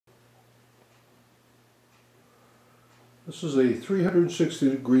This is a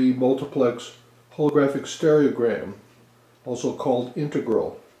 360-degree multiplex holographic stereogram, also called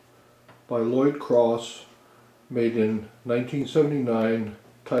integral, by Lloyd Cross, made in 1979,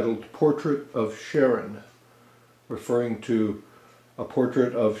 titled Portrait of Sharon, referring to a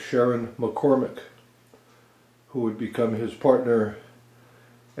portrait of Sharon McCormack, who would become his partner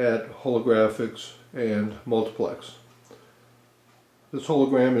at Holographics and Multiplex. This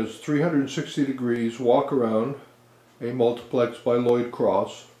hologram is 360 degrees walk around a multiplex by Lloyd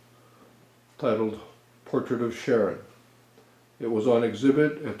Cross, titled Portrait of Sharon. It was on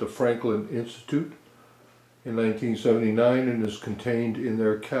exhibit at the Franklin Institute in 1979 and is contained in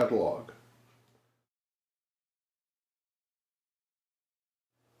their catalog.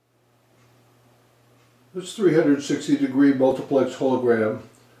 This 360-degree multiplex hologram,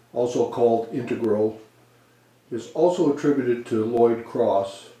 also called integral, is also attributed to Lloyd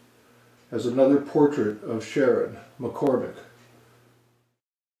Cross as another portrait of Sharon McCormack.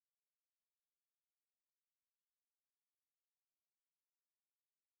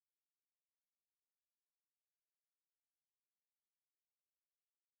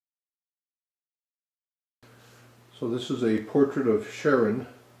 So this is a portrait of Sharon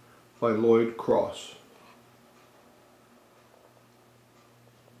by Lloyd Cross.